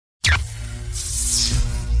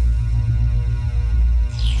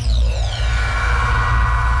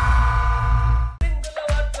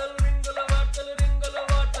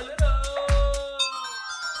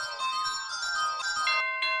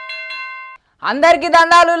అందరికీ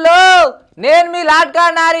దండాలు లో నేను మీ లాట్కా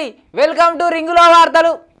నారి వెల్కమ్ టు రింగులో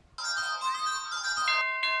వార్తలు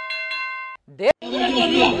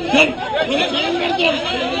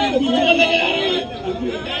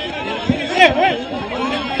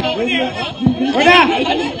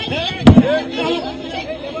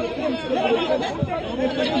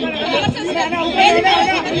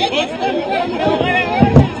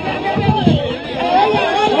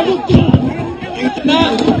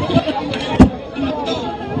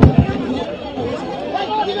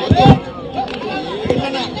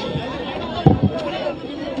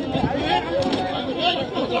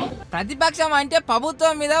ప్రతిపక్షం అంటే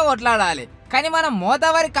ప్రభుత్వం మీద ఓట్లాడాలి కానీ మన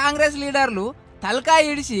మోతవరి కాంగ్రెస్ లీడర్లు తలకా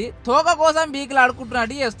ఇడిచి తోక కోసం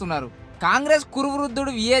బీకులాడుకుంటున్నట్టు చేస్తున్నారు. కాంగ్రెస్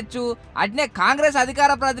కురువృద్ధుడు వియచ్చు అట్నే కాంగ్రెస్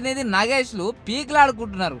అధికార ప్రతినిధి నగేష్లు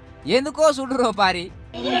పీకులాడుకుంటున్నారు. ఎందుకో సుడు రూపారి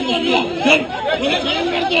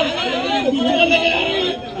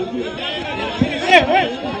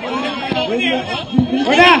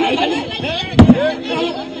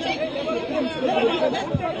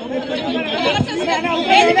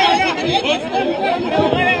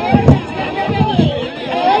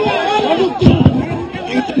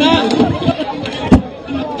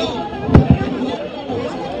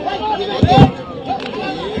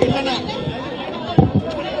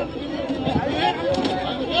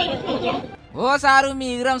ఓ సారు మీ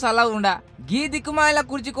ఇగ్రం సల్లగుండా గీ దిక్కుమాల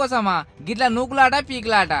కుర్చీ కోసమా గిట్ల నూకులాట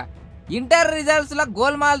పీకులాట. ఇంటర్ రిజల్ట్స్ ల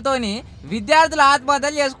గోల్మాల్తోని విద్యార్థులు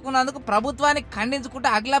ఆత్మహత్యలు చేసుకున్నందుకు ప్రభుత్వాన్ని ఖండించుకుంటూ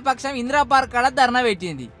అఖిలపక్షం ఇందిరా పార్క్ కాడ ధర్నా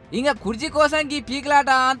పెట్టింది. ఇంకా కుర్చీ కోసం గీ పీకులాట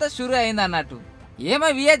అంతా షురు అయింది అన్నట్టు. ఏమో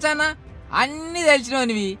వియచ్చన్నా అన్ని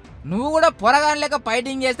తెలిసినవి నువ్వు కూడా పొరగాని లెక్క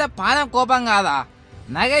ఫైటింగ్ చేస్తే పానం కోపం కాదా?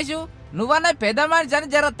 నగేషు నువ్వన్నా పెద్ద మనిషి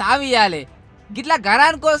అని జర తావియాలి. గిట్లా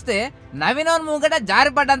గరానికి వస్తే నవీనోన్ ముంగట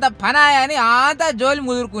జారిపడ్డంత పనాయని అంతా జోలి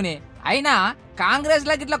ముదురుకునే. అయినా కాంగ్రెస్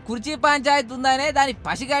లో గిట్లా కుర్చీ పంచాయతీ ఉందనే దాని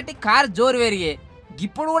పసిగట్టి కారు జోరు పెరిగే.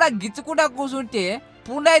 ఇప్పుడు కూడా గిచ్చుకుంటా కూర్చుంటే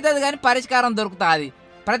పుండైతుంది కానీ పరిష్కారం దొరుకుతుంది.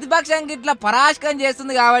 ప్రతిపక్షం గిట్లా పరాశకం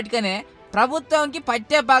చేస్తుంది కాబట్టికనే ప్రభుత్వంకి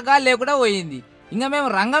పట్టే పగ్గాలు లేకుండా పోయింది. ఇంకా మేము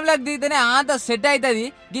రంగంలోకి దిగితేనే అంత సెట్ అవుతుంది.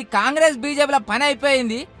 ఈ కాంగ్రెస్ బీజేపీల పని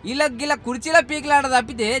అయిపోయింది. వీళ్ళ కుర్చీల పీకులాట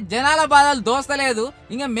తప్పితే జనాల బాధలు దోస్తలేదు.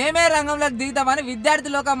 ఇంకా మేమే రంగంలోకి దిగుతామని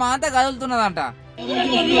విద్యార్థి లోకం అంతా కదులుతున్నదంట.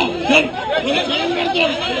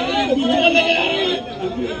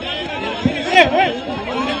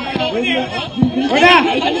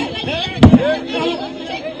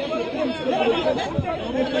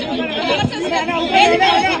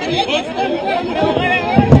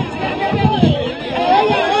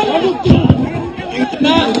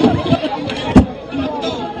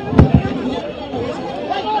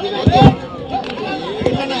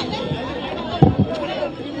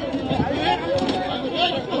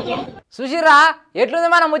 సుశీరా ఎట్లుంది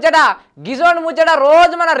మన ముచ్చట? గిజోండి ముచ్చట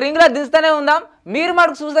రోజు మన రింగ్లో దిస్తూనే ఉందాం. మీరు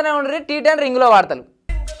మటుకు చూస్తూనే ఉండరు T10 రింగులో వార్తలు.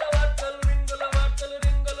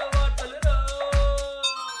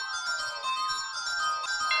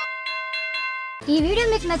 ఈ వీడియో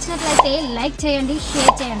మీకు నచ్చినట్లయితే లైక్ చేయండి,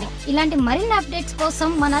 షేర్ చేయండి. ఇలాంటి మరిన్ని అప్డేట్స్ కోసం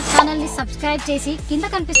మన ఛానల్ని సబ్స్క్రైబ్ చేసి కింద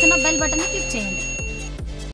కనిపిస్తున్న బెల్ బటన్ని క్లిక్ చేయండి.